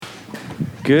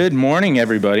Good morning,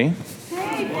 everybody.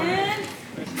 Hey,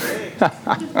 Ben.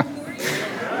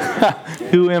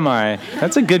 Who am I?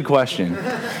 That's a good question.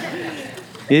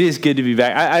 It is good to be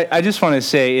back. I just want to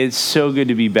say it's so good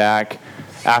to be back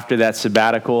after that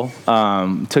sabbatical.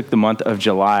 Took the month of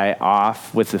July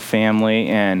off with the family,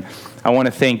 and I want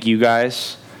to thank you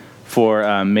guys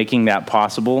for making that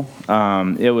possible.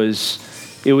 It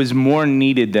was more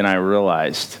needed than I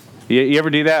realized. You ever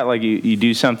do that? Like you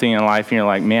do something in life and you're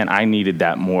like, man, I needed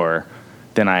that more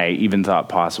than I even thought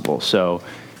possible. So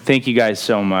thank you guys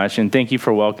so much. And thank you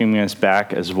for welcoming us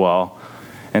back as well.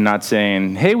 And not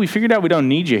saying, hey, we figured out we don't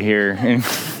need you here.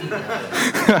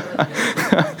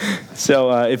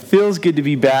 So it feels good to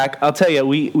be back. I'll tell you,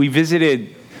 we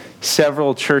visited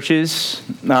several churches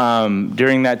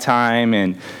during that time.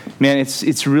 And man,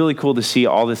 it's really cool to see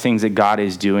all the things that God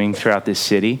is doing throughout this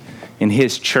city. In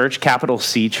his church, capital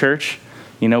C church.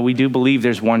 You know, we do believe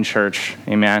there's one church.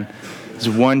 Amen. There's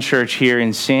one church here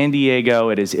in San Diego.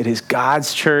 It is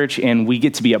God's church, and we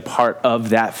get to be a part of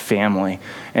that family.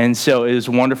 And so it is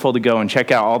wonderful to go and check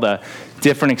out all the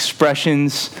different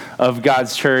expressions of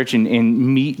God's church and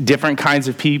meet different kinds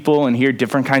of people and hear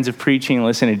different kinds of preaching,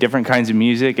 listen to different kinds of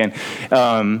music. And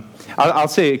I'll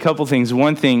say a couple things.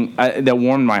 One thing that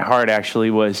warmed my heart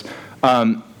actually was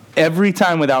every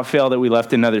time without fail that we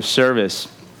left another service,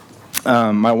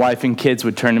 my wife and kids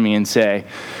would turn to me and say,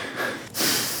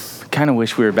 kind of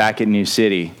wish we were back at New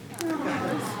City.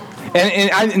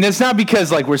 And it's not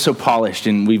because like we're so polished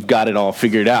and we've got it all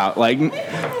figured out, like,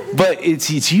 but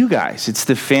it's you guys, it's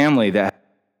the family that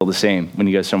feel the same when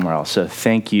you go somewhere else. So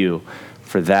thank you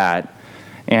for that.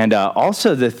 And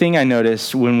also the thing I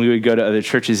noticed when we would go to other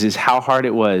churches is how hard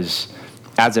it was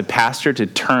as a pastor to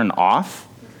turn off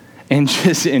and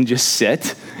just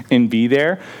sit and be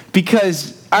there.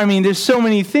 Because, I mean, there's so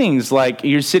many things, like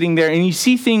you're sitting there and you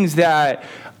see things that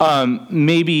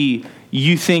maybe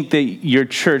you think that your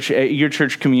church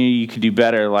community could do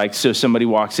better. Like, so somebody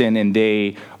walks in and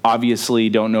they obviously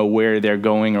don't know where they're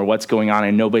going or what's going on,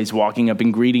 and nobody's walking up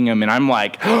and greeting them. And I'm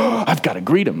like, oh, I've got to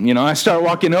greet them. You know, I start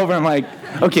walking over. I'm like,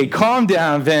 okay, calm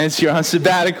down, Vince. You're on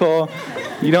sabbatical.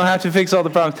 You don't have to fix all the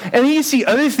problems. And then you see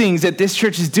other things that this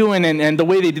church is doing and the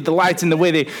way they did the lights and the way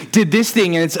they did this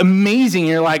thing, and it's amazing. And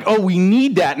you're like, oh, we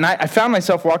need that. And I found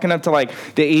myself walking up to like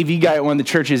the AV guy at one of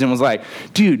the churches and was like,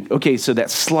 dude, okay, so that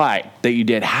slide that you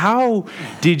did, how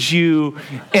did you?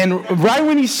 And right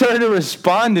when he started to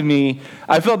respond to me,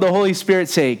 I felt the Holy Spirit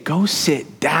say, go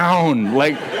sit down.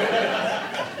 Like,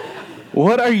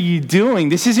 what are you doing?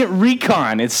 This isn't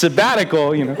recon. It's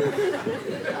sabbatical, you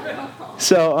know.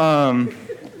 So,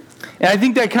 and I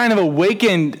think that kind of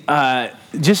awakened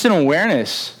just an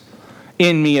awareness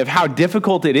in me of how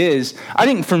difficult it is, I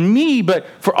think for me, but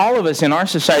for all of us in our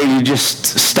society, to just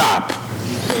stop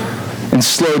and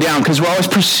slow down, because we're always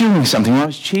pursuing something, we're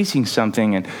always chasing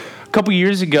something. And a couple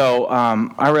years ago,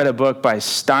 I read a book by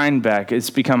Steinbeck. It's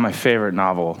become my favorite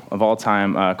novel of all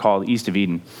time, called East of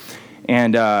Eden.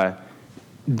 And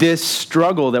this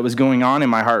struggle that was going on in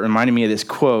my heart reminded me of this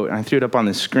quote, and I threw it up on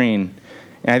the screen.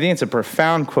 And I think it's a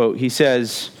profound quote. He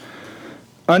says,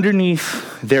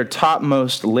 underneath their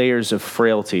topmost layers of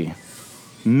frailty,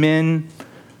 men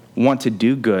want to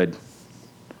do good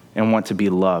and want to be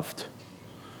loved.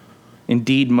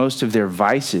 Indeed, most of their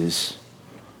vices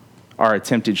are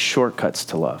attempted shortcuts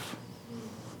to love.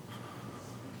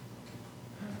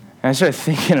 And I started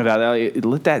thinking about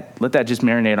that. Let that just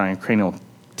marinate on your cranial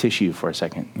tissue for a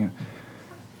second. You know,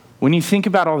 when you think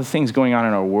about all the things going on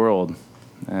in our world,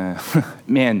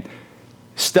 man,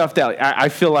 stuff that I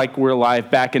feel like we're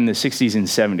alive back in the 60s and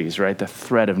 70s, right? The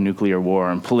threat of nuclear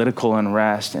war and political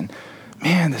unrest, and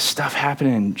man, the stuff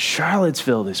happening in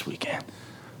Charlottesville this weekend.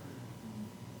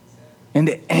 And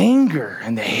the anger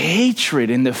and the hatred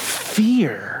and the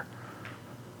fear.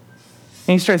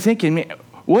 And you start thinking, man,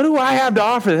 what do I have to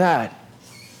offer that?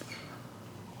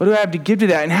 What do I have to give to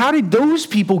that? And how did those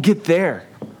people get there?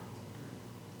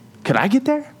 Could I get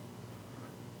there?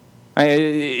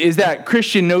 Is that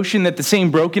Christian notion that the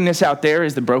same brokenness out there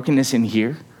is the brokenness in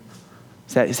here?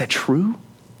 Is that true?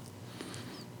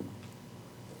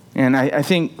 And I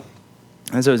think,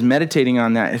 as I was meditating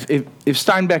on that, if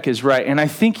Steinbeck is right, and I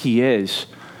think he is,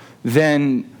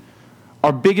 then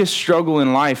our biggest struggle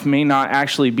in life may not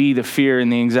actually be the fear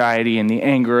and the anxiety and the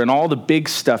anger and all the big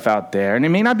stuff out there. And it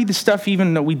may not be the stuff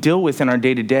even that we deal with in our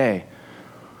day-to-day.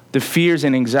 The fears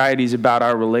and anxieties about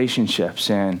our relationships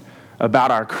and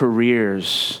about our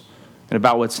careers and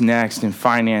about what's next and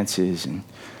finances. And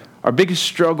our biggest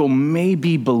struggle may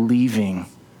be believing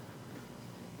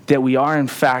that we are in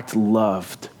fact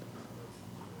loved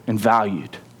and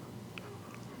valued.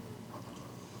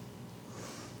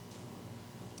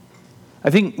 I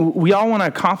think we all want to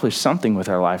accomplish something with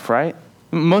our life, right?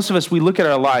 Most of us, we look at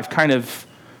our life kind of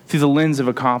through the lens of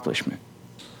accomplishment.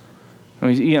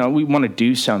 We want to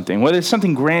do something, whether it's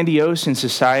something grandiose in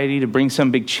society to bring some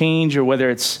big change, or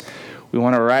whether it's we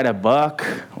want to write a book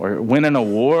or win an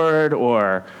award,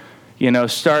 or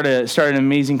start an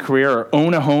amazing career, or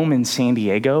own a home in San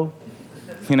Diego,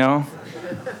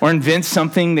 or invent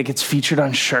something that gets featured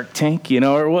on Shark Tank,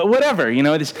 or whatever.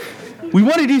 We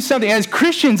want to do something. As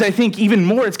Christians, I think even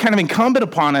more, it's kind of incumbent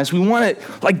upon us. We want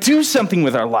to do something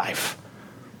with our life.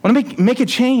 We want to make a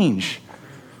change.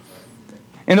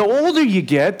 And the older you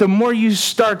get, the more you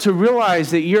start to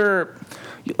realize that your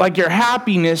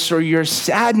happiness or your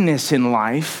sadness in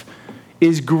life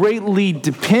is greatly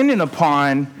dependent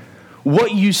upon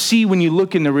what you see when you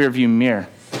look in the rearview mirror.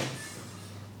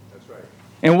 That's right.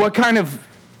 And what kind of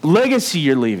legacy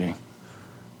you're leaving.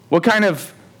 What kind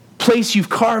of place you've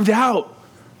carved out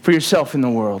for yourself in the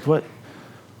world. What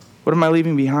am I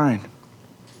leaving behind?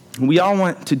 We all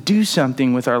want to do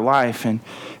something with our life, and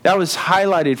that was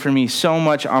highlighted for me so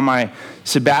much on my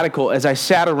sabbatical as I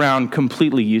sat around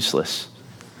completely useless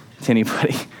to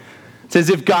anybody. It's as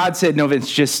if God said, no,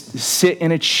 Vince, just sit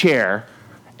in a chair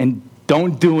and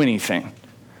don't do anything.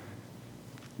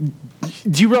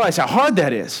 Do you realize how hard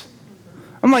that is?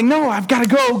 I'm like, no, I've got to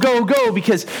go,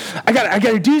 because I got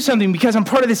to do something, because I'm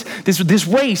part of this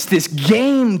race, this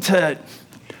game to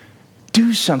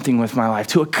do something with my life,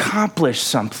 to accomplish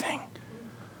something.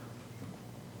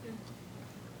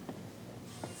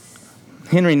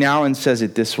 Henry Nouwen says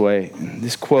it this way,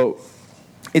 this quote,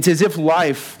 it's as if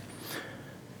life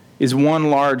is one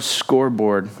large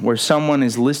scoreboard where someone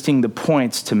is listing the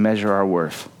points to measure our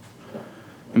worth.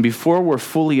 And before we're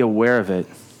fully aware of it,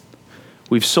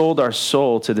 we've sold our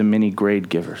soul to the many grade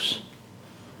givers.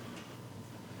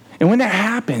 And when that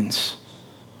happens,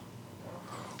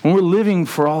 when we're living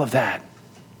for all of that,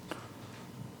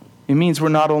 it means we're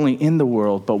not only in the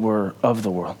world, but we're of the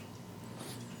world.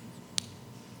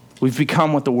 We've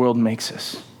become what the world makes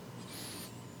us.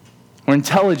 We're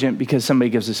intelligent because somebody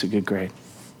gives us a good grade.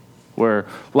 We're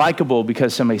likable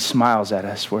because somebody smiles at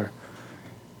us. We're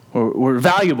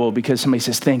valuable because somebody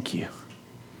says thank you.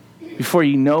 Before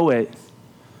you know it,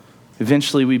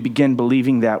 eventually we begin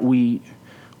believing that we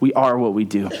are what we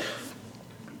do.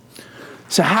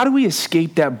 So how do we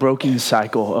escape that broken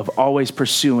cycle of always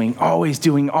pursuing, always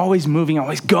doing, always moving,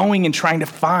 always going and trying to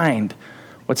find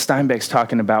what Steinbeck's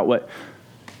talking about, what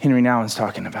Henry Nouwen's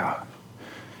talking about?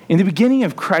 In the beginning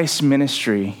of Christ's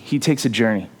ministry, he takes a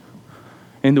journey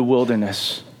in the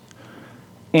wilderness.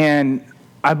 And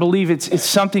I believe it's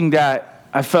something that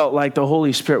I felt like the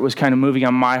Holy Spirit was kind of moving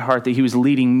on my heart, that he was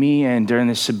leading me in during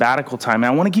this sabbatical time. And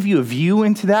I want to give you a view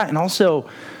into that, and also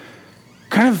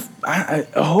kind of I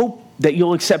hope that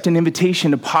you'll accept an invitation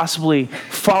to possibly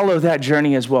follow that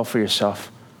journey as well for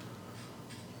yourself.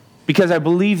 Because I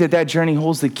believe that journey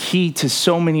holds the key to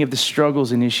so many of the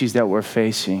struggles and issues that we're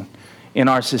facing in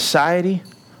our society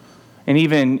and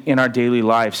even in our daily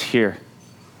lives here.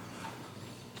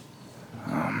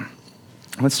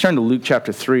 Let's turn to Luke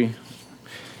chapter 3. And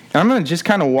I'm going to just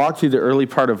kind of walk through the early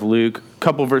part of Luke, a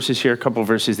couple verses here, a couple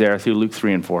verses there, through Luke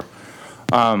 3 and 4.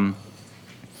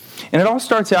 And it all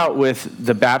starts out with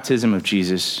the baptism of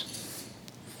Jesus.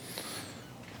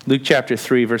 Luke chapter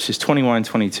 3, verses 21 and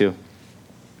 22.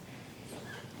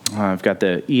 I've got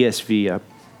the ESV up.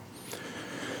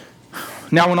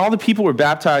 Now, when all the people were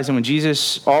baptized, and when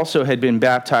Jesus also had been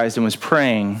baptized and was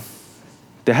praying,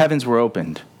 the heavens were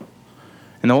opened,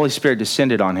 and the Holy Spirit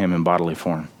descended on him in bodily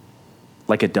form,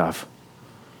 like a dove.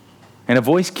 And a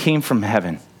voice came from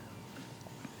heaven.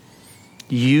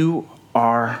 You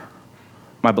are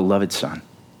my beloved Son.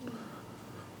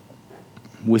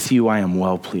 With you I am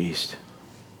well pleased.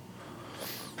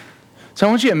 So I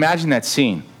want you to imagine that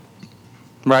scene,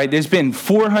 right? There's been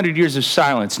 400 years of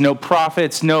silence, no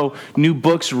prophets, no new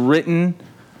books written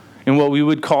in what we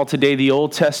would call today the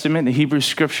Old Testament, the Hebrew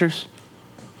Scriptures.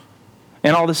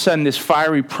 And all of a sudden, this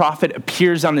fiery prophet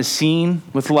appears on the scene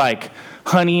with like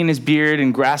honey in his beard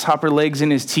and grasshopper legs in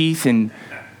his teeth. And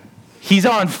he's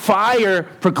on fire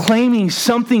proclaiming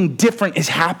something different is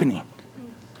happening.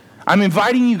 I'm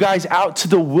inviting you guys out to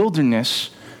the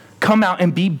wilderness. Come out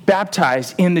and be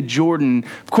baptized in the Jordan.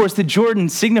 Of course, the Jordan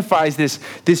signifies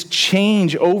this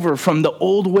change over from the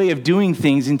old way of doing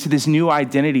things into this new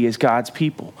identity as God's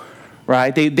people.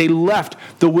 Right? They left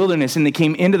the wilderness and they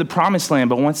came into the promised land,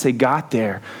 but once they got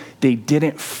there, they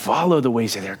didn't follow the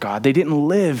ways of their God. They didn't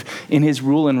live in his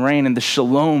rule and reign and the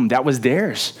shalom that was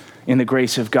theirs in the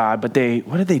grace of God. But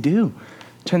what did they do?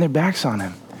 Turn their backs on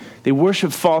him. They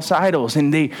worshiped false idols,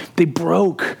 and they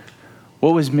broke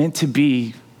what was meant to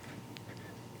be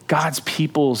God's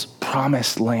people's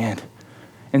promised land.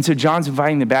 And so John's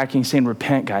inviting them back and he's saying,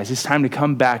 repent, guys. It's time to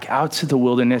come back out to the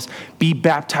wilderness, be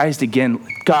baptized again.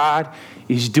 God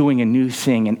is doing a new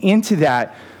thing. And into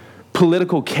that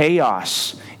political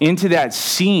chaos, into that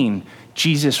scene,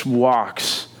 Jesus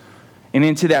walks. And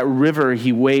into that river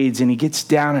he wades and he gets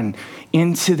down and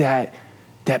into that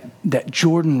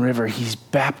Jordan River, he's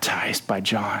baptized by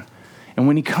John. And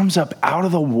when he comes up out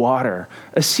of the water,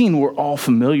 a scene we're all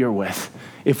familiar with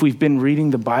if we've been reading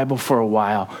the Bible for a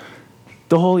while,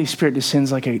 the Holy Spirit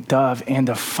descends like a dove, and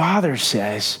the Father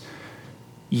says,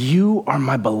 you are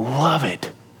my beloved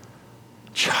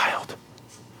child.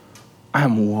 I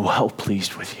am well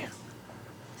pleased with you.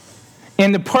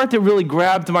 And the part that really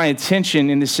grabbed my attention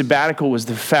in the sabbatical was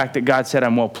the fact that God said,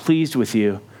 I'm well pleased with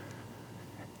you.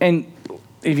 And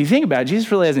if you think about it,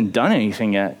 Jesus really hasn't done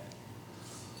anything yet.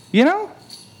 You know?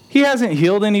 He hasn't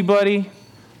healed anybody.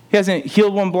 He hasn't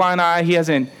healed one blind eye. He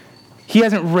hasn't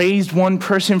raised one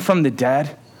person from the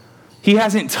dead. He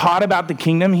hasn't taught about the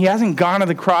kingdom. He hasn't gone to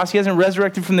the cross. He hasn't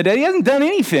resurrected from the dead. He hasn't done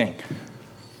anything.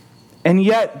 And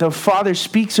yet the Father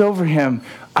speaks over him,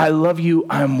 I love you.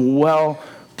 I'm well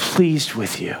pleased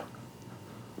with you.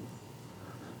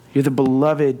 You're the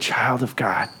beloved child of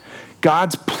God.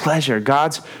 God's pleasure,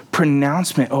 God's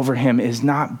pronouncement over him is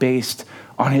not based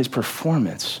on his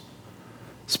performance.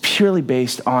 It's purely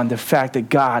based on the fact that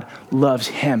God loves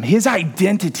him. His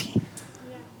identity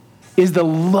is the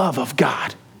love of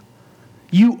God.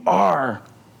 You are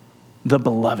the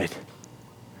beloved.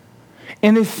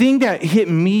 And the thing that hit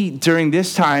me during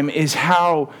this time is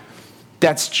how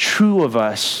that's true of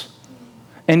us,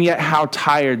 and yet how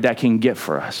tired that can get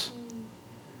for us.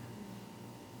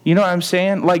 You know what I'm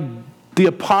saying? Like the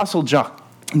Apostle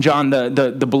John,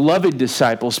 the beloved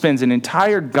disciple, spends an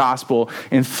entire gospel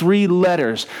in 3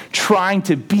 letters trying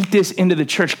to beat this into the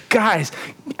church. Guys,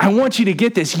 I want you to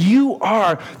get this. You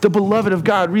are the beloved of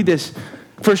God. Read this.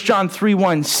 1 John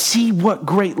 3:1. See what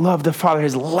great love the Father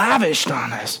has lavished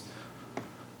on us,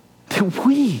 that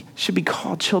we should be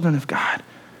called children of God.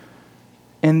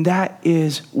 And that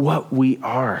is what we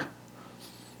are.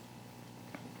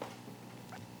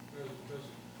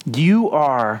 You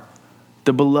are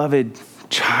the beloved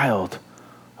child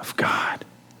of God.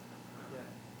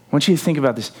 I want you to think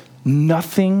about this.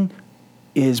 Nothing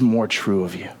is more true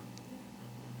of you.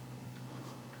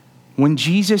 When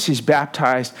Jesus is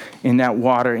baptized in that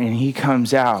water and he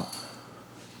comes out,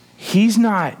 he's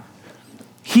not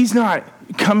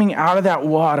coming out of that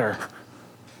water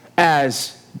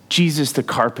as Jesus the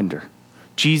carpenter,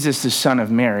 Jesus the son of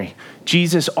Mary,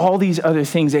 Jesus, all these other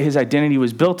things that his identity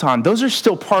was built on. Those are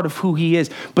still part of who he is,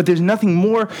 but there's nothing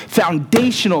more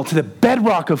foundational to the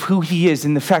bedrock of who he is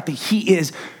than the fact that he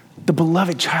is the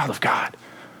beloved child of God.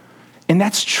 And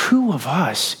that's true of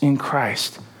us in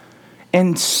Christ.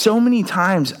 And so many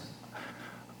times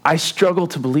I struggle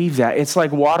to believe that. It's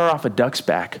like water off a duck's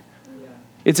back.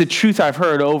 It's a truth I've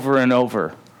heard over and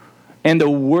over. And the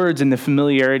words and the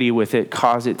familiarity with it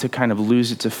cause it to kind of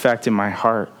lose its effect in my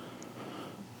heart.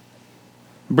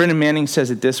 Brennan Manning says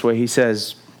it this way. He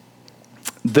says,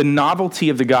 the novelty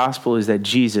of the gospel is that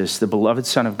Jesus, the beloved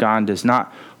Son of God, does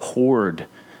not hoard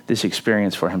this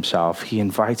experience for himself. He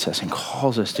invites us and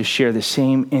calls us to share the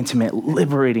same intimate,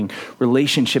 liberating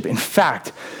relationship. In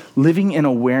fact, living in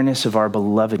awareness of our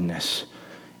belovedness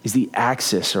is the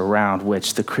axis around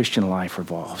which the Christian life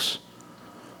revolves.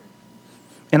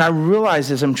 And I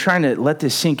realize as I'm trying to let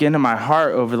this sink into my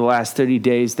heart over the last 30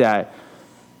 days that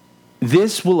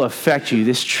this will affect you.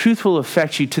 This truth will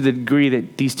affect you to the degree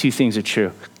that these two things are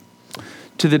true.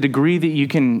 To the degree that you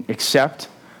can accept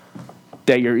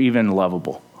that you're even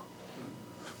lovable.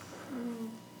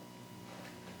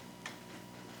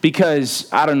 Because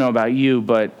I don't know about you,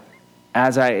 but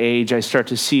as I age, I start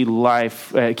to see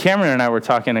life. Cameron and I were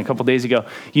talking a couple days ago.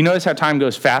 You notice how time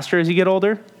goes faster as you get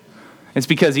older? It's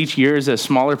because each year is a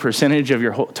smaller percentage of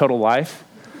your total life,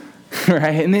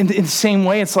 right? And in the same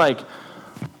way, it's like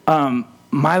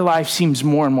my life seems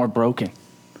more and more broken.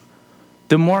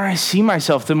 The more I see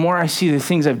myself, the more I see the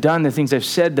things I've done, the things I've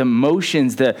said, the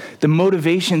emotions, the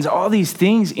motivations, all these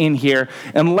things in here,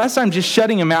 unless I'm just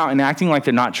shutting them out and acting like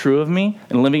they're not true of me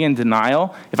and living in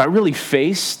denial, if I really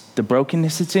face the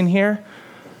brokenness that's in here,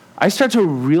 I start to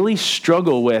really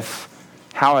struggle with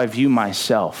how I view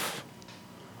myself.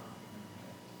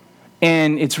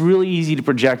 And it's really easy to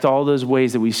project all those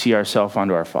ways that we see ourselves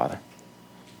onto our Father.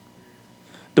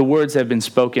 The words that have been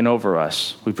spoken over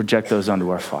us, we project those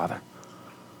onto our Father.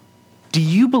 Do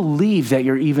you believe that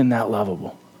you're even that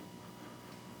lovable?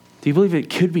 Do you believe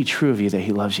it could be true of you that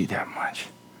he loves you that much?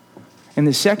 And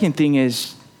the second thing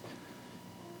is,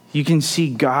 you can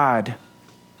see God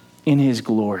in his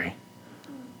glory.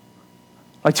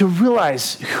 Like to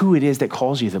realize who it is that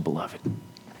calls you the beloved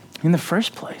in the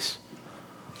first place.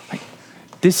 Like,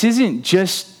 this isn't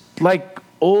just like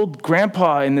old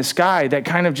grandpa in the sky that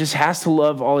kind of just has to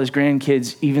love all his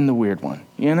grandkids, even the weird one,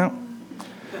 you know?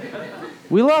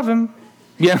 We love him.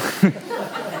 Yeah.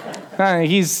 There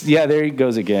he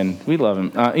goes again. We love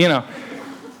him.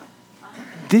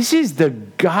 This is the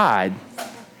God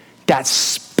that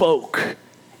spoke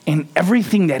and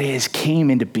everything that is came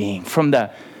into being, from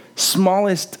the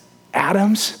smallest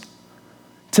atoms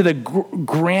to the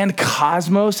grand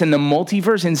cosmos and the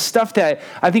multiverse and stuff that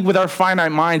I think with our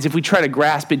finite minds, if we try to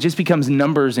grasp, it just becomes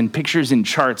numbers and pictures and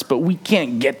charts, but we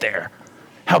can't get there,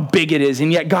 how big it is.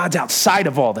 And yet God's outside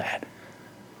of all that.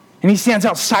 And he stands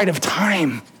outside of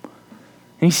time.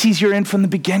 And he sees you're in from the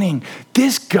beginning.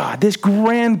 This God, this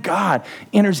grand God,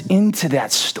 enters into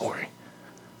that story.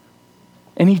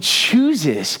 And he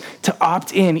chooses to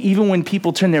opt in even when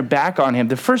people turn their back on him.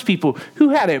 The first people who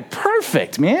had it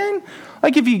perfect, man.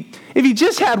 Like if he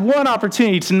just had one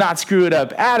opportunity to not screw it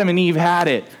up, Adam and Eve had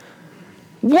it.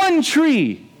 One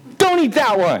tree, don't eat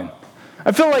that one.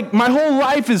 I feel like my whole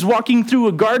life is walking through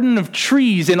a garden of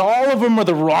trees and all of them are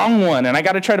the wrong one. And I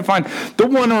got to try to find the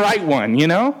one right one, you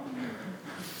know?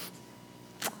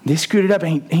 They screwed it up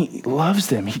and he loves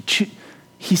them.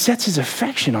 He sets his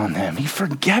affection on them. He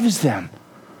forgives them.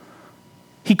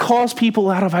 He calls people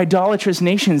out of idolatrous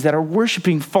nations that are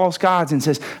worshiping false gods and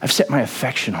says, I've set my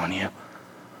affection on you.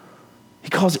 He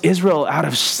calls Israel out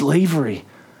of slavery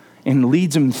and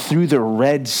leads them through the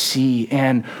Red Sea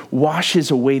and washes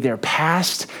away their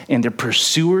past and their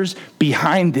pursuers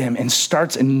behind them and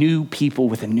starts a new people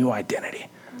with a new identity.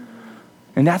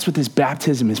 And that's what this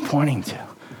baptism is pointing to.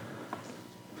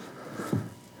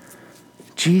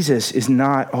 Jesus is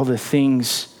not all the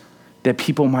things that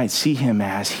people might see him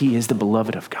as. He is the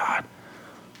beloved of God.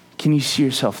 Can you see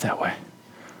yourself that way?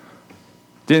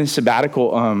 During the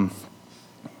sabbatical,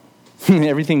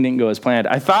 everything didn't go as planned.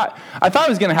 I thought I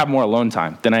was going to have more alone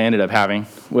time than I ended up having,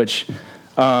 which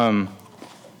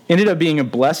ended up being a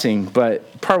blessing.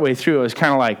 But partway through, I was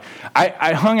kind of like,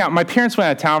 I hung out. My parents went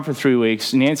out of town for 3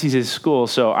 weeks. Nancy's at school,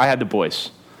 so I had the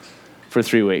boys for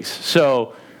 3 weeks.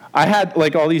 So I had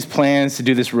like all these plans to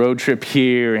do this road trip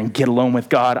here and get alone with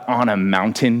God on a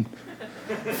mountain,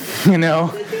 you know,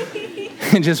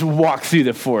 and just walk through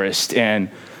the forest and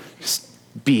just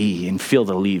be and feel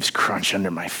the leaves crunch under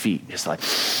my feet. Just like,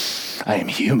 I am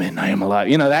human, I am alive,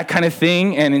 you know, that kind of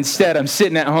thing. And instead I'm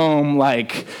sitting at home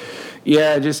like,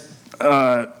 yeah, just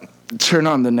turn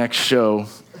on the next show.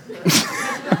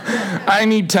 I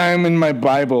need time in my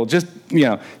Bible, just, you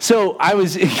know. So I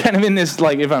was kind of in this,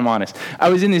 like, if I'm honest, I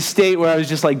was in this state where I was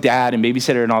just like dad and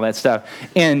babysitter and all that stuff.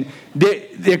 And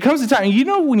there comes a time, you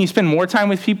know, when you spend more time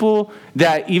with people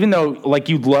that even though, like,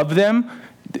 you love them,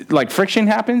 like, friction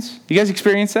happens. You guys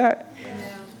experience that?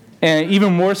 Yeah. And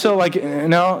even more so, like,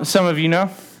 no, some of you know,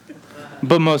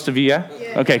 but most of you, yeah?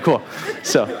 Okay, cool.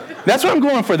 So that's what I'm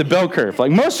going for, the bell curve.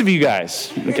 Like, most of you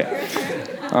guys. Okay.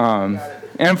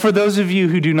 And for those of you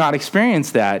who do not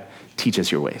experience that, teach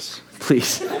us your ways,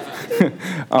 please.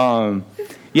 Yeah,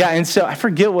 and so I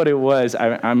forget what it was.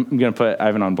 I'm going to put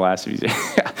Ivan on blast. If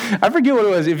I forget what it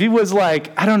was. If he was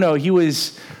like, I don't know, he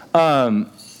was,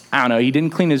 he didn't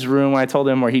clean his room when I told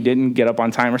him, or he didn't get up on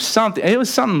time or something. It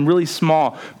was something really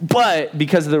small. But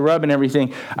because of the rub and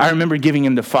everything, I remember giving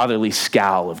him the fatherly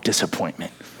scowl of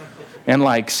disappointment and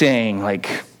like saying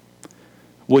like,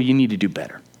 well, you need to do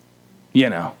better, you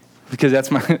know. Because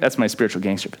that's my spiritual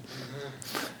gangster.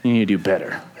 You need to do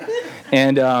better.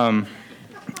 And I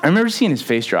remember seeing his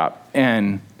face drop.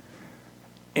 And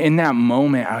in that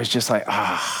moment, I was just like,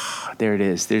 there it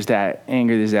is. There's that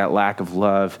anger. There's that lack of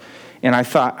love. And I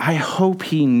thought, I hope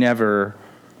he never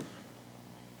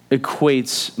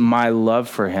equates my love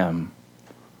for him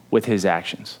with his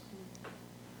actions,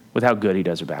 with how good he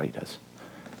does or bad he does.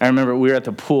 I remember we were at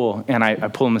the pool, and I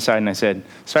pulled him aside, and I said,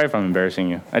 sorry if I'm embarrassing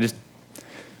you.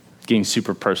 Getting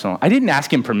super personal. I didn't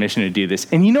ask him permission to do this.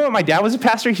 And you know what? My dad was a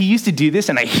pastor. He used to do this,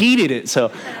 and I hated it.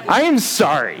 So I am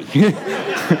sorry.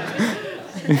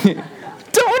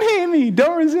 Don't hate me.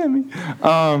 Don't resent me.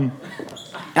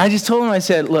 I just told him, I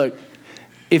said, look,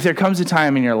 if there comes a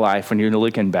time in your life when you're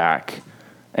looking back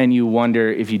and you wonder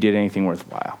if you did anything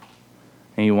worthwhile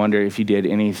and you wonder if you did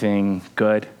anything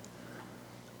good,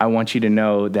 I want you to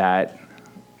know that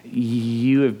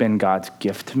you have been God's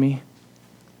gift to me,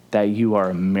 that you are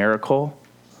a miracle,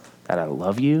 that I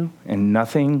love you, and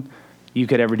nothing you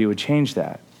could ever do would change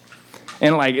that.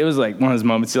 And like, it was like one of those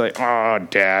moments, you're like, oh,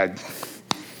 Dad,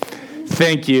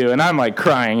 thank you. And I'm like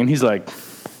crying, and he's like,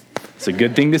 it's a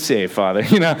good thing to say, Father,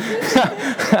 you know?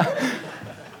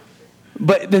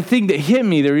 But the thing that hit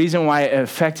me, the reason why it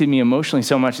affected me emotionally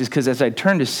so much is because as I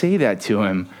turned to say that to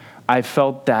him, I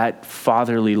felt that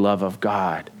fatherly love of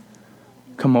God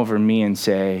come over me and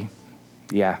say,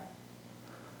 yeah,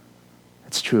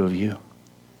 that's true of you.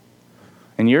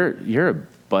 And you're a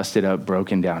busted up,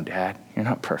 broken down dad. You're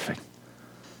not perfect.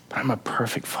 But I'm a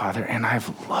perfect father, and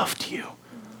I've loved you.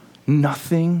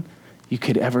 Nothing you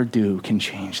could ever do can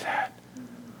change that.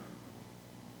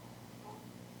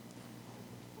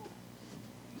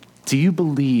 Do you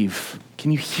believe,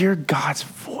 can you hear God's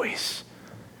voice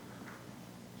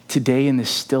today in the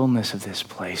stillness of this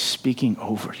place speaking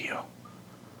over you?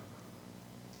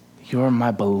 You're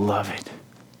my beloved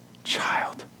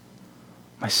child,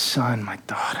 my son, my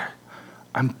daughter.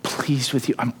 I'm pleased with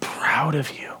you. I'm proud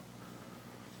of you.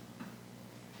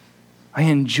 I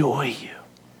enjoy you.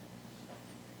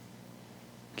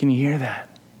 Can you hear that?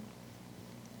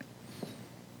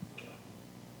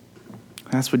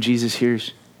 That's what Jesus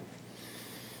hears.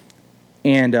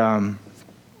 And I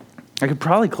could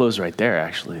probably close right there,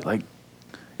 actually. Like,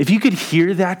 if you could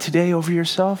hear that today over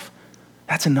yourself,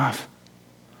 that's enough.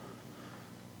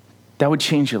 That would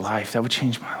change your life. That would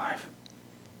change my life.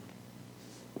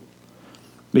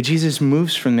 But Jesus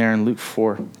moves from there in Luke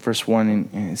 4, verse 1,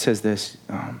 and it says this.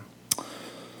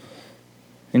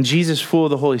 And Jesus, full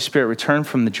of the Holy Spirit, returned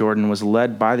from the Jordan, was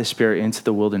led by the Spirit into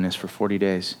the wilderness for 40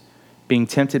 days, being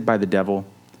tempted by the devil.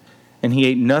 And he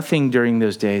ate nothing during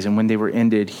those days, and when they were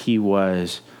ended, he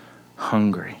was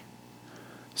hungry.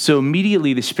 So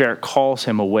immediately the Spirit calls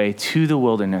him away to the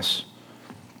wilderness,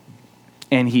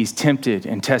 and he's tempted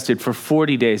and tested for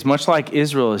 40 days, much like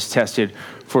Israel is tested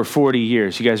for 40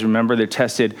 years. You guys remember they're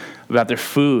tested about their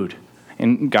food,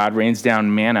 and God rains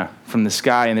down manna from the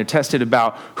sky, and they're tested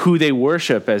about who they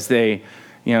worship as they,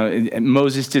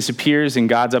 Moses disappears and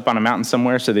God's up on a mountain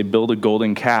somewhere, so they build a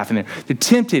golden calf. And they're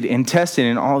tempted and tested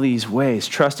in all these ways,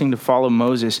 trusting to follow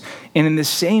Moses. And in the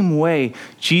same way,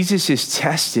 Jesus is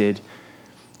tested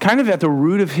kind of at the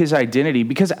root of his identity,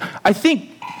 because I think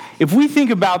if we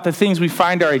think about the things we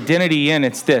find our identity in,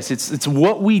 it's this. It's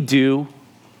what we do,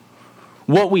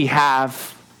 what we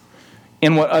have,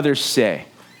 and what others say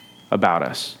about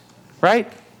us,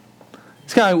 right?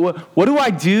 It's kind of like, what do I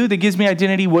do that gives me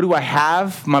identity? What do I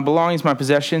have? My belongings, my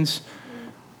possessions,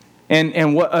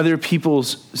 and what other people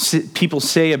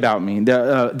say about me.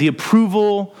 The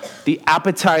approval, the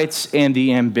appetites, and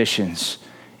the ambitions.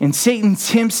 And Satan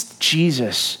tempts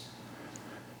Jesus.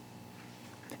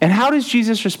 And how does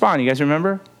Jesus respond? You guys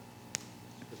remember?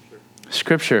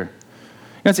 Scripture.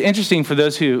 It's interesting for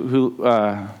those who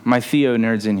my Theo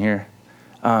nerds in here.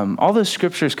 All those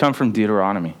scriptures come from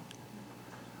Deuteronomy,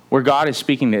 where God is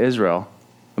speaking to Israel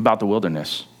about the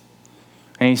wilderness.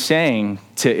 And he's saying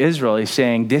to Israel,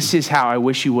 this is how I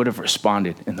wish you would have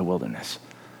responded in the wilderness.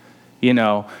 You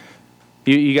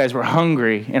guys were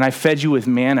hungry, and I fed you with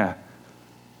manna.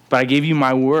 But I gave you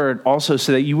my word also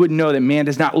so that you would know that man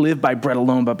does not live by bread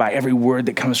alone, but by every word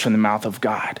that comes from the mouth of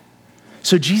God.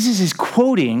 So Jesus is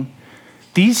quoting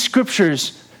these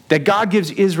scriptures that God gives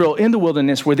Israel in the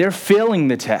wilderness where they're failing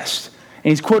the test. And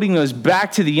he's quoting those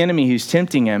back to the enemy who's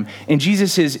tempting him. And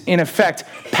Jesus is, in effect,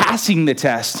 passing the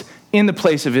test in the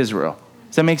place of Israel.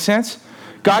 Does that make sense?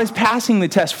 God is passing the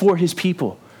test for his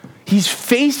people.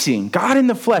 God in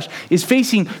the flesh is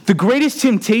facing the greatest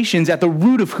temptations at the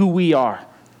root of who we are.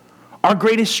 Our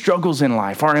greatest struggles in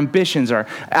life, our ambitions, our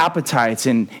appetites,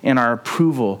 and our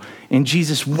approval. And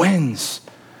Jesus wins.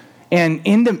 And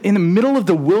in the middle of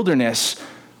the wilderness,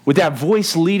 with that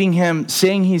voice leading him,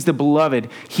 saying he's the beloved,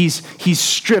 he's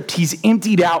stripped, he's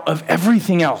emptied out of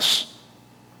everything else.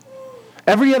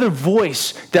 Every other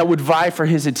voice that would vie for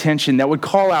his attention, that would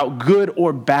call out good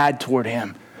or bad toward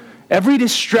him. Every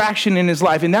distraction in his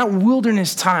life. In that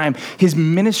wilderness time, his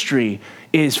ministry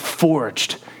is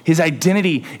forged. His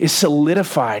identity is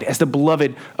solidified as the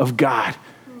beloved of God.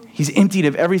 He's emptied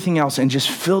of everything else and just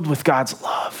filled with God's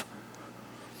love.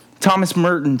 Thomas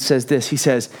Merton says this. He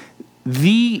says,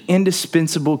 the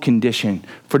indispensable condition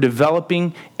for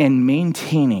developing and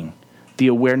maintaining the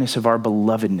awareness of our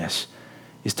belovedness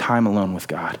is time alone with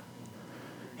God.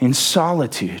 In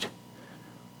solitude,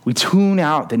 we tune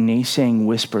out the naysaying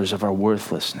whispers of our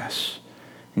worthlessness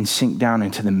and sink down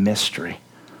into the mystery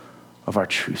of our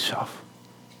true self.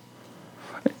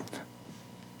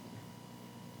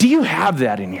 Do you have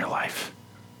that in your life?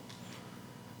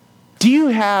 Do you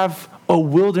have a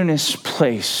wilderness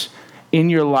place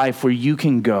in your life where you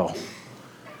can go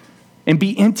and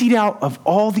be emptied out of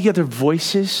all the other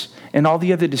voices and all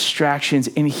the other distractions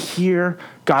and hear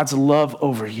God's love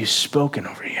over you, spoken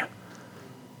over you,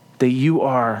 that you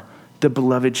are the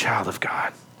beloved child of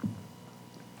God?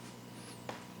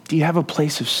 Do you have a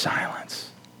place of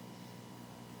silence?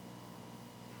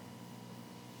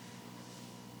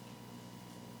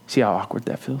 See how awkward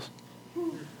that feels?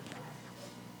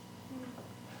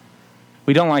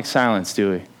 We don't like silence,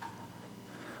 do we?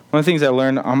 One of the things I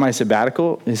learned on my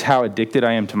sabbatical is how addicted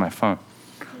I am to my phone.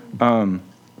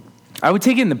 I would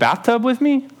take it in the bathtub with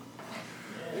me.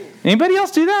 Anybody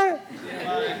else do that?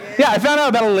 Yeah, I found out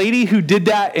about a lady who did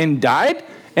that and died,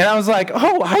 and I was like,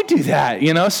 oh, I do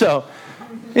that, So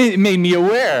it made me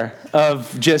aware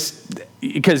of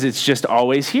because it's just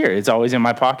always here. It's always in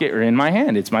my pocket or in my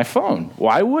hand. It's my phone.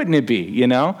 Why wouldn't it be,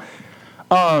 And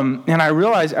I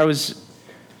realized I was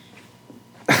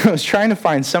trying to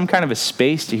find some kind of a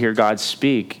space to hear God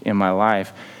speak in my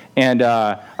life. And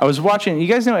I was watching, you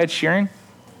guys know Ed Sheeran?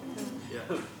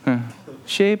 Yeah.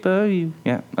 Shape of You.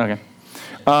 Yeah, okay.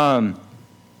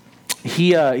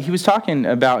 He was talking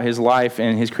about his life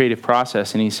and his creative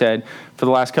process, and he said for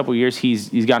the last couple of years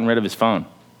he's gotten rid of his phone.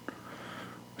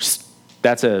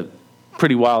 That's a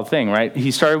pretty wild thing, right? He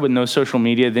started with no social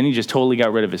media, then he just totally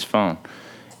got rid of his phone.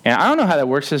 And I don't know how that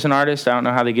works as an artist. I don't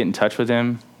know how they get in touch with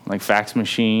him, like fax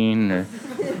machine or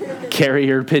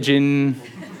carrier pigeon.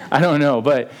 I don't know,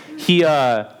 but he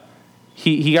got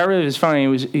rid of his phone,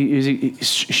 and he was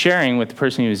sharing with the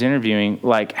person he was interviewing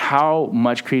like how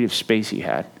much creative space he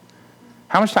had,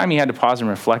 how much time he had to pause and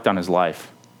reflect on his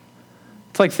life.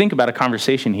 It's like think about a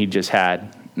conversation he just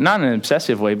had, not in an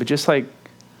obsessive way, but just like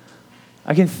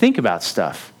I can think about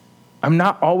stuff. I'm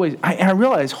not always. I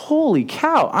realize, holy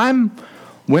cow,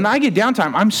 when I get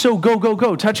downtime, I'm so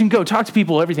go, touch and go, talk to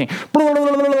people, everything, blah, blah,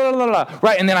 blah, blah, blah, blah,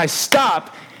 right? And then I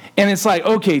stop. And it's like,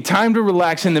 okay, time to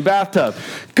relax in the bathtub.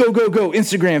 Go,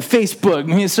 Instagram, Facebook.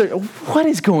 What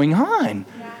is going on?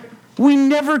 Yeah. We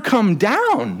never come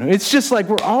down. It's just like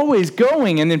we're always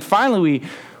going. And then finally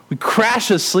we crash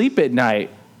asleep at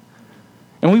night.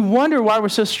 And we wonder why we're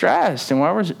so stressed and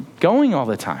why we're going all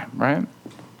the time, right?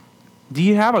 Do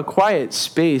you have a quiet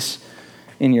space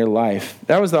in your life?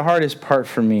 That was the hardest part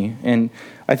for me. And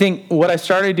I think what I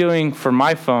started doing for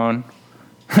my phone,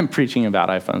 I'm preaching about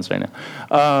iPhones right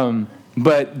now.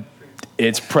 But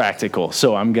it's practical,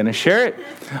 so I'm going to share it.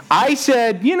 I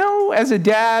said, as a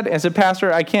dad, as a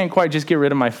pastor, I can't quite just get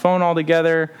rid of my phone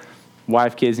altogether.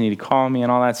 Wife, kids need to call me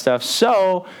and all that stuff.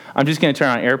 So I'm just going to turn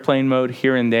on airplane mode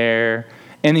here and there.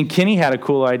 And then Kenny had a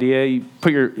cool idea.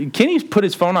 Kenny's put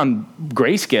his phone on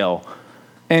grayscale.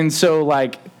 And so,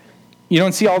 you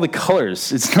don't see all the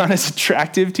colors. It's not as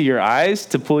attractive to your eyes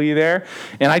to pull you there.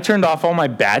 And I turned off all my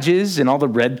badges and all the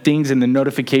red things and the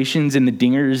notifications and the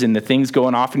dingers and the things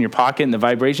going off in your pocket and the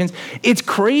vibrations. It's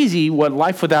crazy what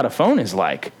life without a phone is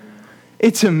like.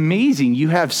 It's amazing. You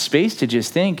have space to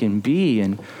just think and be.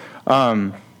 And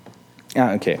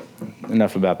okay,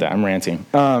 enough about that. I'm ranting.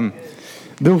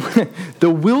 The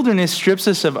wilderness strips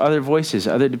us of other voices,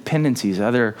 other dependencies,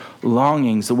 other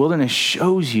longings. The wilderness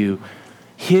shows you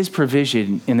his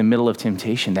provision in the middle of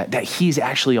temptation, that he's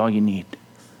actually all you need.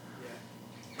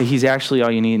 That he's actually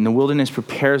all you need. And the wilderness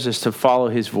prepares us to follow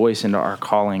his voice into our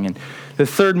calling. And the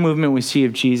third movement we see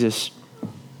of Jesus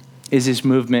is his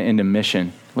movement into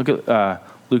mission. Look at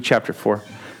Luke chapter 4,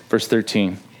 verse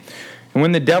 13. And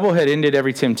when the devil had ended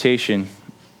every temptation,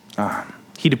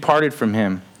 he departed from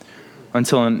him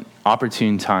until an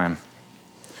opportune time.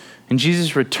 And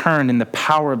Jesus returned in the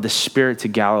power of the Spirit to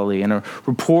Galilee, and a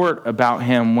report about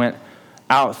him went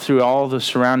out through all the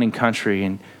surrounding country,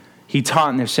 and he taught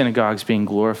in their synagogues, being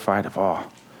glorified of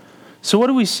all. So what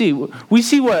do we see? We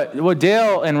see what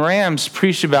Dale and Rams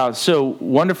preached about so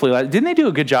wonderfully. Didn't they do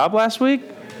a good job last week?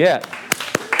 Yeah.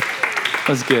 That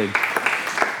was good.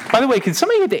 By the way, can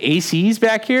somebody get the ACs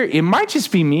back here? It might just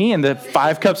be me and the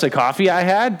 5 cups of coffee I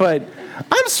had, but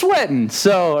I'm sweating.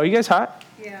 So are you guys hot?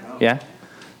 Yeah?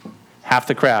 Half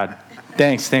the crowd.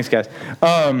 Thanks guys.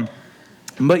 But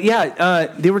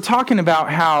they were talking about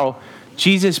how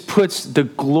Jesus puts the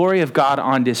glory of God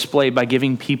on display by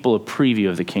giving people a preview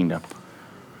of the kingdom.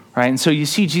 Right? And so you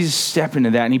see Jesus step into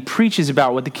that, and he preaches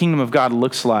about what the kingdom of God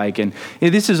looks like. And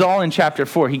this is all in chapter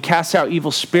 4. He casts out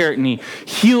evil spirit, and he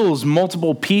heals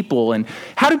multiple people. And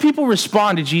how do people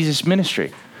respond to Jesus'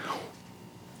 ministry?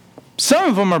 Some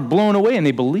of them are blown away, and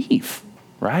they believe,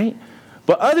 right?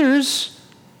 But others,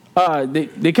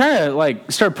 they kind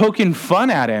of start poking fun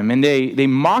at him, and they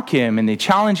mock him, and they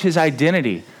challenge his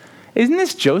identity. Isn't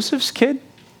this Joseph's kid?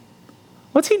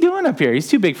 What's he doing up here? He's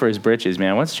too big for his britches,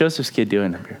 man. What's Joseph's kid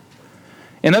doing up here?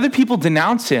 And other people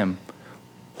denounce him,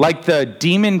 like the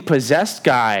demon-possessed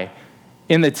guy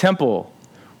in the temple,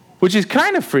 which is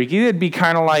kind of freaky. It'd be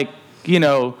kind of like,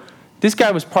 This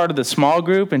guy was part of the small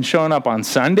group and showing up on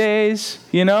Sundays,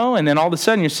 and then all of a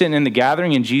sudden you're sitting in the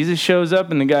gathering and Jesus shows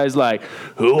up and the guy's like,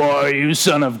 "Who are you,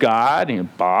 Son of God?" And you're,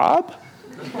 "Bob?"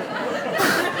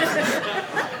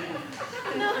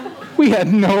 We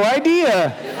had no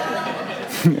idea.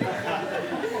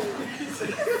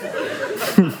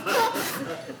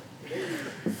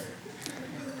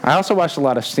 I also watched a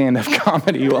lot of stand-up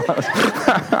comedy while I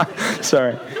was...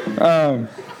 Sorry.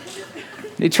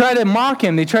 They try to mock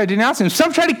him. They try to denounce him.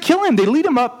 Some try to kill him. They lead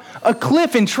him up a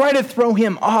cliff and try to throw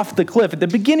him off the cliff at the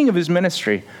beginning of his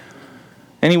ministry.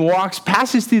 And he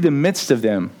passes through the midst of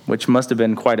them, which must have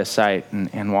been quite a sight,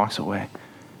 and walks away.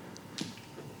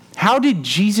 How did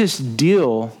Jesus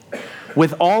deal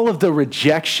with all of the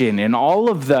rejection and all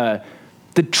of the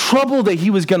trouble that he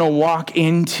was going to walk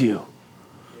into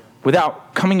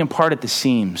without coming apart at the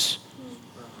seams?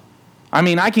 I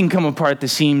mean, I can come apart at the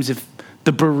seams if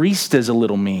the barista's a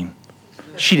little mean.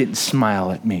 She didn't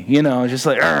smile at me, just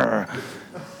like, "Argh."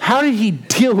 How did he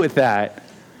deal with that?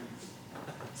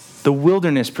 The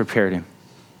wilderness prepared him.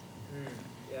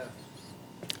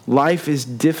 Life is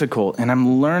difficult, and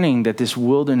I'm learning that this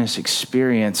wilderness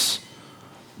experience,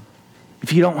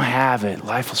 if you don't have it,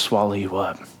 life will swallow you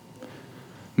up.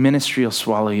 Ministry will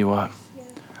swallow you up.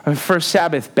 First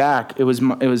Sabbath back, it was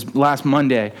last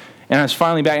Monday, and I was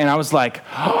finally back, and I was like,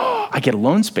 "Oh, I get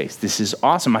alone space. This is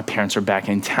awesome. My parents are back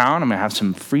in town. I'm going to have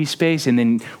some free space." And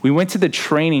then we went to the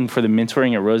training for the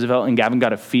mentoring at Roosevelt, and Gavin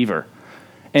got a fever.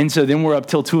 And so then we're up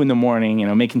till 2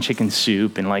 a.m, making chicken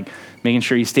soup and making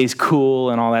sure he stays cool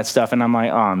and all that stuff. And I'm like,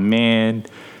 "Oh man,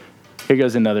 here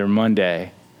goes another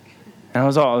Monday." And I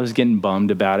was getting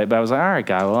bummed about it, but I was like, "All right,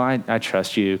 God, well, I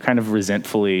trust you," kind of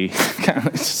resentfully, kind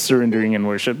of surrendering in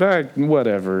worship.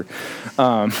 Whatever.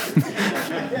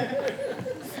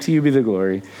 To you be the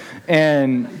glory.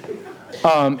 And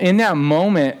in that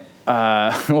moment,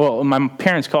 my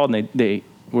parents called and they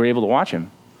were able to watch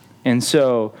him. And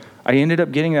so I ended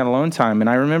up getting that alone time. And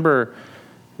I remember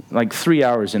 3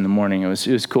 hours in the morning. It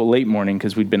was cool, late morning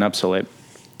because we'd been up so late.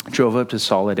 I drove up to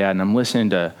Soledad and I'm listening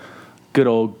to good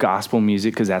old gospel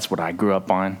music because that's what I grew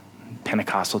up on.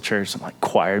 Pentecostal church, and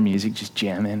choir music, just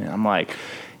jamming. And I'm like,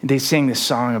 they sang this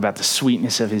song about the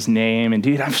sweetness of his name. And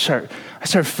dude, I start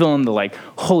feeling the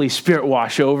Holy Spirit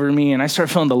wash over me. And I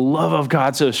start feeling the love of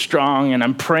God so strong. And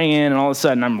I'm praying, and all of a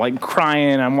sudden I'm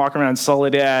crying. I'm walking around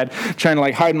Soledad, trying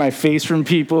to hide my face from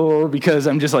people because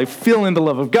I'm just feeling the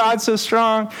love of God so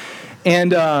strong.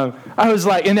 And I was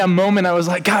in that moment, I was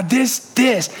like, "God, this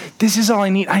is all I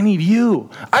need. I need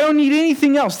you. I don't need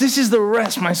anything else. This is the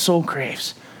rest my soul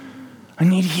craves. I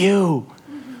need you."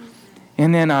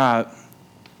 And then I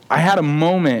had a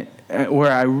moment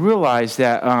where I realized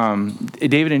that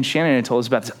David and Shannon had told us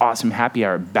about this awesome happy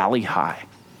hour at Bali High.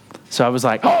 So I was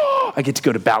like, "Oh, I get to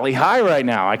go to Bali High right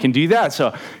now. I can do that."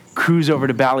 So cruise over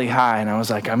to Bali High, and I was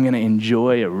like, I'm going to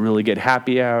enjoy a really good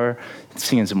happy hour,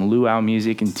 singing some luau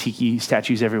music and tiki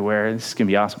statues everywhere. This is going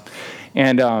to be awesome.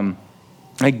 And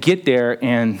I get there,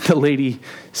 and the lady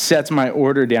sets my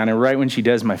order down, and right when she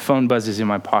does, my phone buzzes in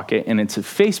my pocket, and it's a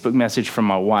Facebook message from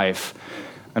my wife.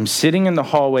 I'm sitting in the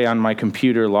hallway on my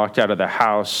computer, locked out of the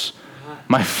house.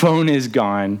 My phone is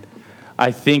gone.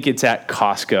 I think it's at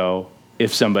Costco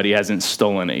if somebody hasn't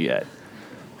stolen it yet.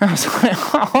 I was like,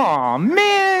 "Oh,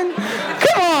 man,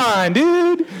 come on,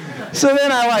 dude." So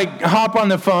then I hop on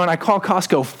the phone. I call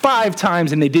Costco 5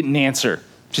 times, and they didn't answer.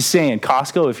 Just saying,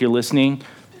 Costco, if you're listening,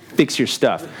 fix your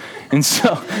stuff. And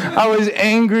so I was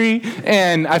angry,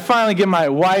 and I finally get my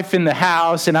wife in the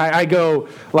house, and I go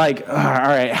all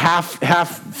right, half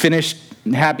finished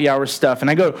happy hour stuff, and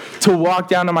I go to walk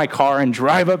down to my car and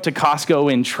drive up to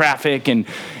Costco in traffic, and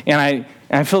I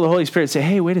feel the Holy Spirit say,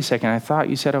 "Hey, wait a second, I thought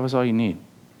you said I was all you need."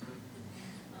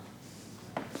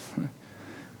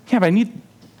 Yeah, but I need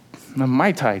a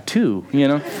Mai Tai too,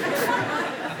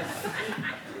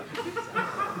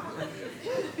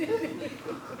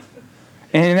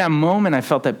 And in that moment, I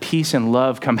felt that peace and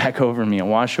love come back over me and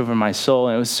wash over my soul.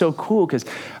 And it was so cool because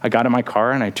I got in my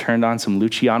car and I turned on some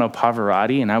Luciano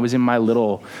Pavarotti, and I was in my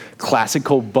little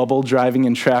classical bubble driving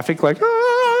in traffic,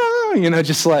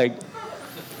 just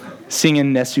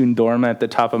singing Nessun Dorma at the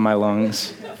top of my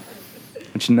lungs,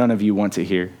 which none of you want to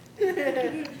hear.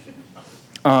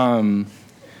 But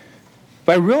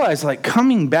I realized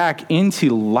coming back into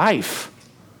life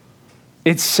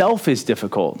itself is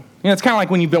difficult. It's kind of like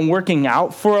when you've been working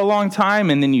out for a long time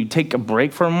and then you take a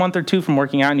break for a month or two from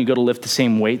working out and you go to lift the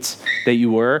same weights that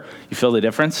you were. You feel the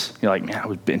difference. You're like, "Man, I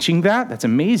was benching that? That's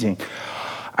amazing."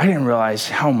 I didn't realize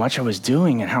how much I was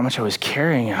doing and how much I was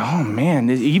carrying. Oh man,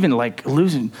 even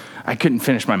losing, I couldn't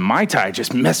finish my Mai Tai,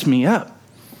 just messed me up.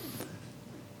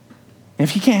 And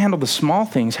if you can't handle the small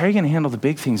things, how are you going to handle the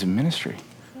big things in ministry?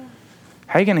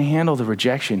 How are you going to handle the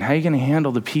rejection? How are you going to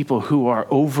handle the people who are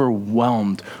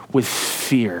overwhelmed with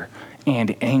fear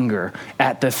and anger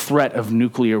at the threat of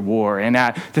nuclear war and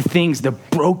at the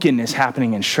brokenness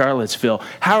happening in Charlottesville?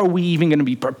 How are we even going to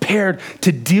be prepared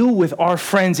to deal with our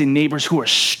friends and neighbors who are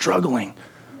struggling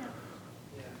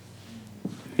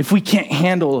if we can't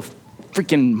handle a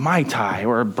freaking Mai Tai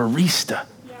or a barista?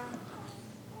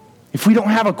 If we don't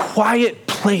have a quiet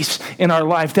place in our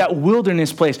life, that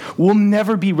wilderness place, we'll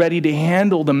never be ready to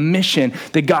handle the mission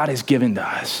that God has given to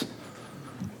us.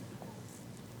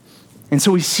 And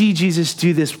so we see Jesus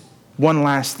do this one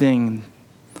last thing.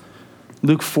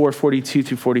 Luke 4:42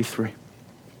 through 43.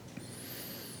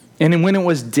 And when it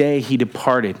was day, he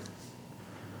departed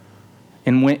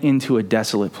and went into a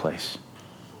desolate place.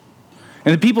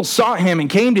 And the people sought him and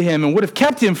came to him and would have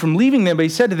kept him from leaving them. But he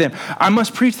said to them, I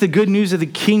must preach the good news of the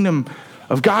kingdom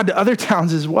of God to other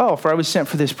towns as well, for I was sent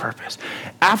for this purpose.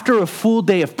 After a full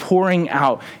day of pouring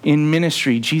out in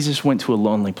ministry, Jesus went to a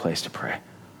lonely place to pray.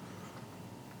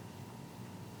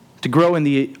 To grow in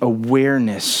the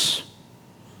awareness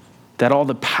that all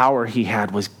the power he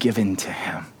had was given to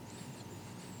him.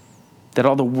 That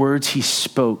all the words he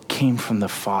spoke came from the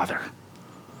Father.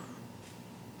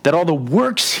 That all the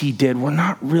works he did were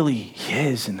not really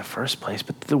his in the first place,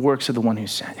 but the works of the one who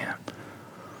sent him.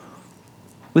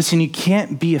 Listen, you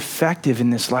can't be effective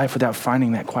in this life without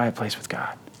finding that quiet place with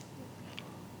God.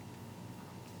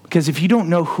 Because if you don't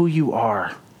know who you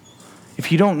are,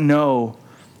 if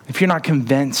you're not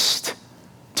convinced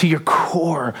to your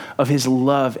core of his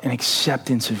love and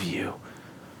acceptance of you,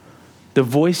 the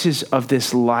voices of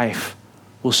this life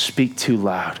will speak too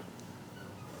loud.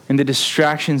 And the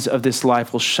distractions of this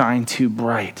life will shine too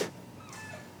bright.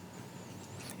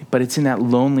 But it's in that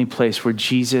lonely place where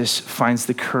Jesus finds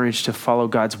the courage to follow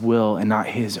God's will and not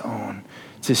his own,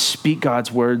 to speak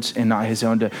God's words and not his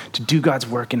own, to do God's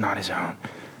work and not his own.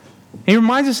 He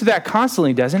reminds us of that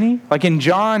constantly, doesn't he? Like in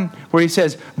John, where he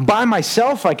says, by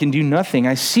myself I can do nothing.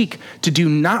 I seek to do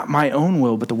not my own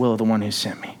will, but the will of the one who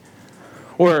sent me.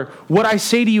 Or what I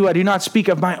say to you, I do not speak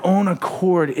of my own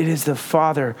accord. It is the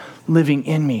Father living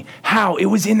in me. How? It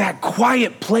was in that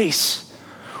quiet place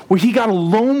where he got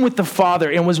alone with the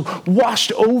Father and was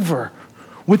washed over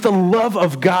with the love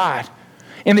of God.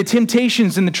 And the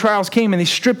temptations and the trials came and they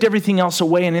stripped everything else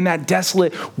away. And in that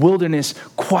desolate wilderness,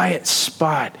 quiet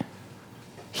spot,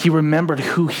 he remembered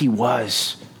who he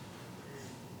was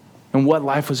and what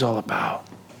life was all about.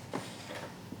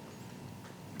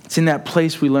 It's in that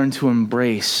place we learn to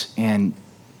embrace and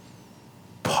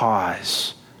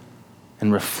pause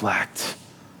and reflect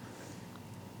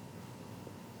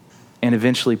and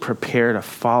eventually prepare to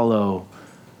follow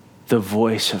the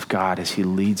voice of God as he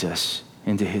leads us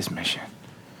into his mission.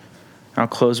 I'll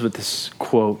close with this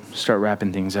quote, start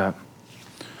wrapping things up.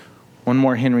 One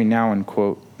more Henry Nouwen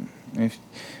quote. If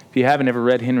you haven't ever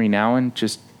read Henry Nouwen,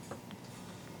 just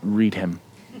read him.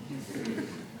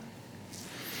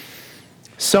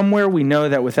 Somewhere we know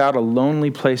that without a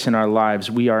lonely place in our lives,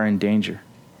 we are in danger.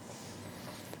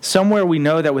 Somewhere we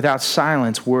know that without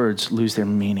silence, words lose their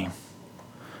meaning.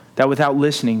 That without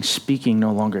listening, speaking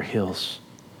no longer heals.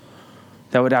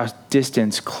 That without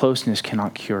distance, closeness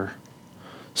cannot cure.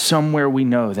 Somewhere we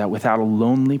know that without a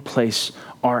lonely place,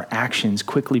 our actions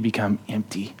quickly become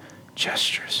empty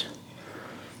gestures.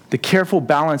 The careful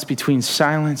balance between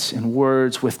silence and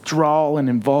words, withdrawal and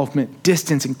involvement,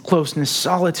 distance and closeness,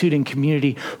 solitude and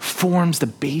community forms the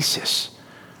basis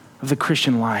of the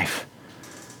Christian life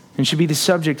and should be the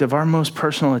subject of our most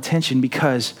personal attention,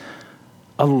 because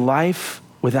a life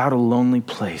without a lonely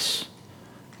place,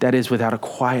 that is, without a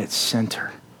quiet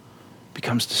center,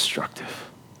 becomes destructive.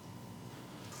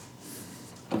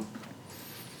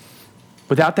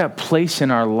 Without that place in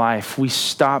our life, we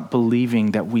stop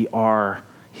believing that we are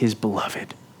his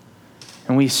beloved.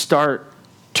 And we start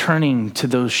turning to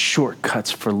those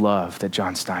shortcuts for love that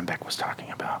John Steinbeck was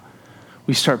talking about.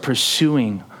 We start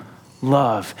pursuing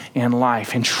love and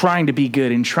life and trying to be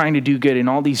good and trying to do good in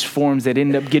all these forms that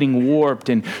end up getting warped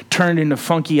and turned into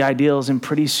funky ideals. And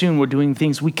pretty soon we're doing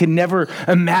things we could never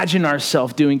imagine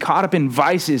ourselves doing, caught up in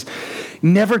vices,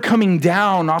 never coming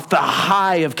down off the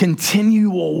high of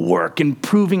continual work and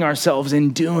proving ourselves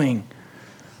and doing.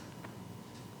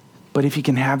 But if you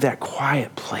can have that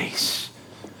quiet place,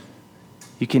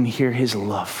 you can hear his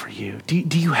love for you.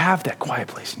 Do you have that quiet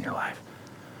place in your life?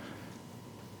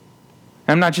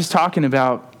 I'm not just talking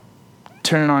about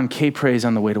turning on K-Praise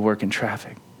on the way to work in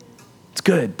traffic. It's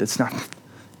good. That's not...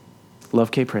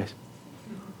 Love K-Praise.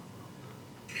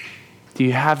 Do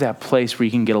you have that place where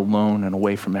you can get alone and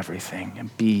away from everything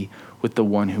and be with the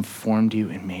one who formed you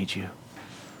and made you?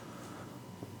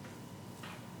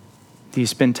 Do you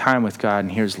spend time with God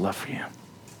and here's love for you?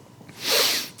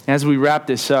 As we wrap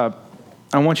this up,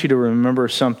 I want you to remember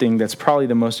something that's probably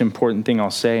the most important thing I'll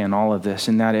say in all of this,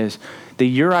 and that is that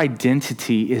your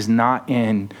identity is not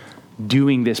in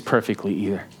doing this perfectly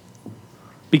either.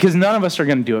 Because none of us are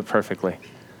going to do it perfectly.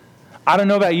 I don't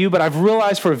know about you, but I've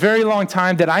realized for a very long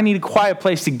time that I need a quiet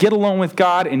place to get alone with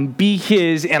God and be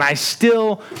his, and I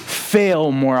still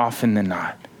fail more often than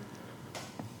not.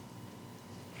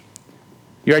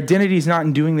 Your identity is not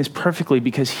in doing this perfectly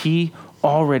because he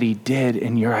already did,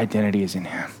 and your identity is in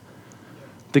him.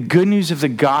 The good news of the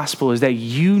gospel is that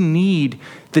you need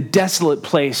the desolate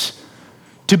place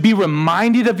to be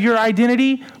reminded of your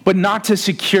identity, but not to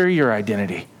secure your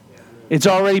identity. It's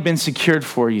already been secured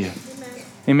for you.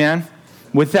 Amen?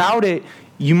 Without it,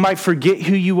 you might forget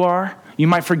who you are. You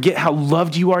might forget how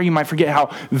loved you are. You might forget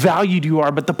how valued you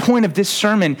are. But the point of this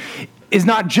sermon is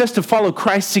not just to follow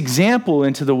Christ's example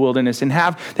into the wilderness and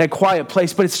have that quiet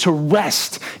place, but it's to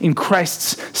rest in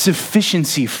Christ's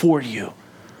sufficiency for you.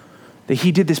 That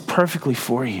he did this perfectly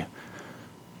for you.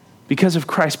 Because of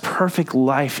Christ's perfect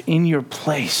life in your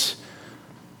place.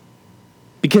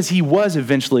 Because he was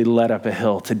eventually led up a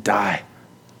hill to die.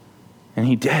 And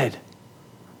he did.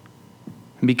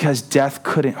 And because death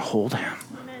couldn't hold him.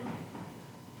 Amen.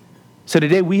 So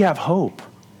today we have hope.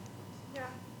 Yeah.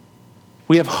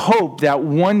 We have hope that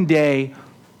one day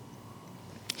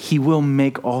he will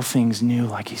make all things new,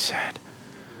 like he said.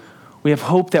 We have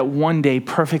hope that one day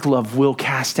perfect love will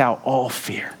cast out all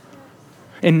fear.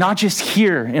 And not just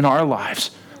here in our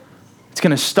lives. It's going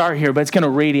to start here, but it's going to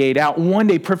radiate out. One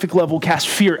day perfect love will cast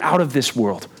fear out of this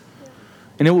world.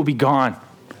 And it will be gone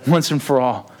once and for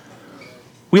all.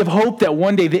 We have hope that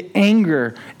one day the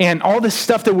anger and all the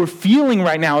stuff that we're feeling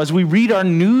right now as we read our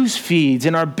news feeds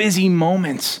in our busy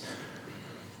moments,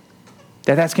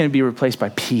 that's going to be replaced by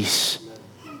peace.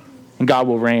 And God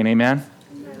will reign, amen?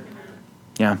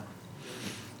 Yeah.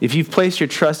 If you've placed your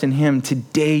trust in him,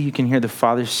 today you can hear the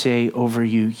Father say over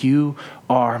you, you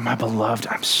are my beloved.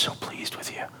 I'm so pleased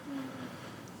with you.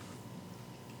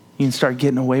 You can start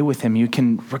getting away with him. You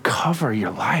can recover your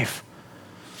life.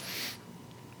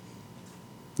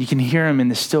 You can hear him in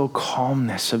the still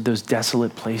calmness of those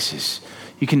desolate places.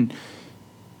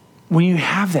 When you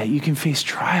have that, you can face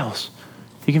trials.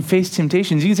 You can face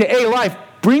temptations. You can say, hey, life,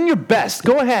 bring your best.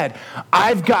 Go ahead.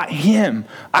 I've got him.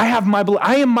 I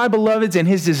am my beloved's, and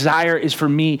his desire is for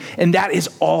me. And that is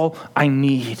all I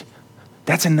need.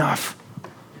 That's enough.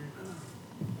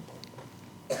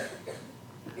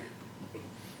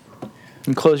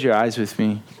 And close your eyes with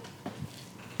me.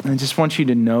 I just want you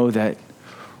to know that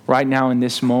right now in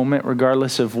this moment,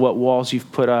 regardless of what walls you've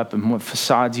put up and what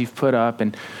facades you've put up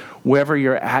and wherever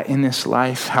you're at in this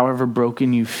life, however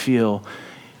broken you feel,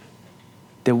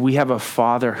 that we have a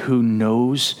Father who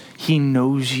knows, he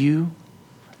knows you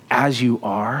as you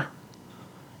are,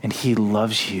 and he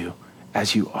loves you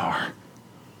as you are.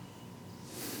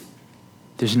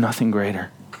 There's nothing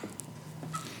greater.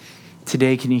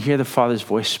 Today, can you hear the Father's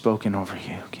voice spoken over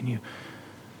you?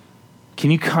 Can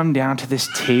you come down to this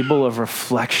table of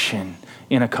reflection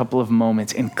in a couple of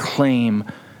moments and claim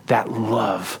that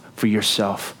love for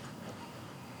yourself?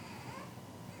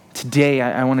 Today,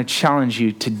 I want to challenge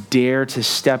you to dare to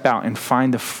step out and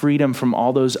find the freedom from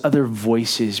all those other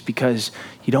voices because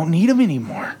you don't need them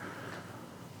anymore.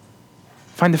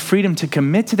 Find the freedom to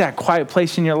commit to that quiet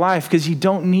place in your life because you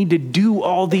don't need to do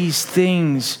all these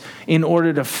things in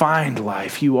order to find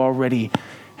life. You already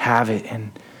have it.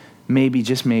 And maybe,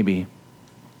 just maybe,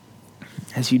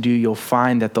 as you do, you'll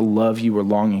find that the love you were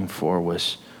longing for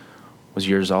was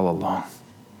yours all along.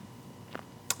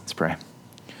 Let's pray.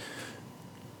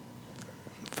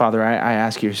 Father, I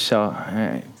ask you,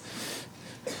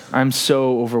 I'm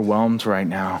so overwhelmed right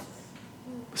now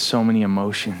with so many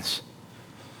emotions.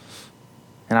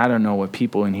 And I don't know what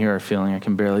people in here are feeling. I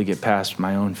can barely get past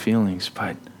my own feelings,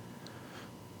 but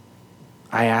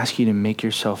I ask you to make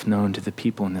yourself known to the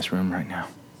people in this room right now.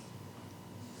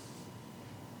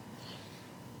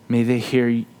 May they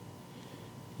hear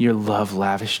your love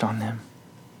lavished on them.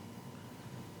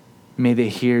 May they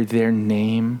hear their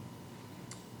name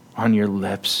on your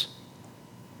lips.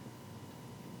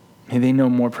 May they know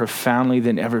more profoundly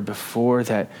than ever before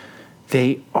that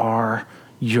they are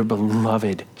your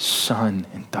beloved son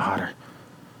and daughter,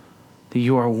 that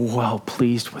you are well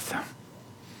pleased with them.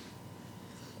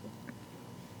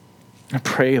 I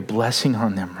pray a blessing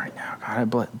on them right now. God, I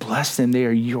bless them. They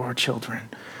are your children,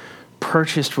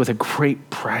 purchased with a great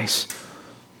price,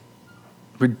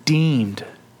 redeemed,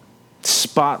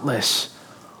 spotless,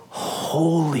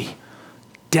 holy,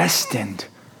 destined.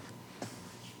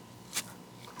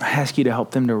 I ask you to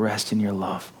help them to rest in your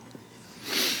love.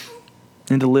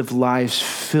 and to live lives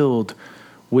filled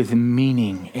with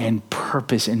meaning and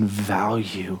purpose and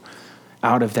value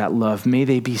out of that love. May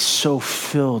they be so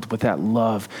filled with that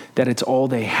love that it's all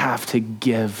they have to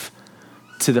give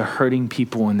to the hurting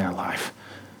people in their life.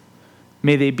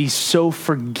 May they be so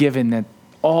forgiven that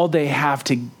all they have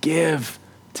to give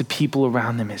to people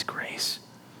around them is grace.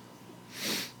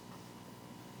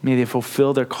 May they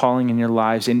fulfill their calling in your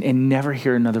lives and never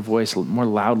hear another voice more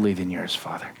loudly than yours,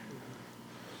 Father.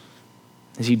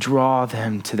 As you draw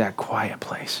them to that quiet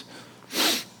place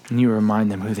and you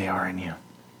remind them who they are in you.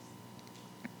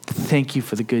 Thank you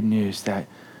for the good news that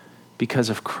because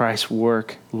of Christ's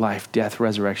work, life, death,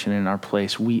 resurrection in our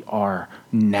place, we are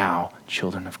now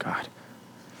children of God.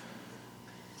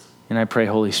 And I pray,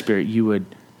 Holy Spirit, you would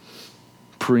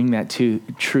bring that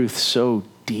truth so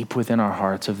deep within our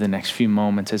hearts over the next few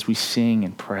moments as we sing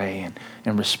and pray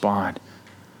and respond,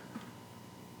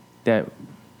 that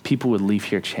people would leave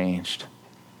here changed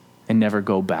and never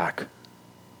go back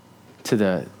to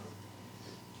the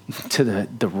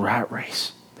rat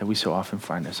race that we so often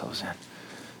find ourselves in.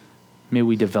 May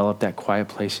we develop that quiet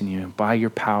place in you by your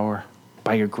power,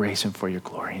 by your grace, and for your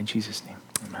glory. In Jesus' name,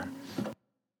 amen.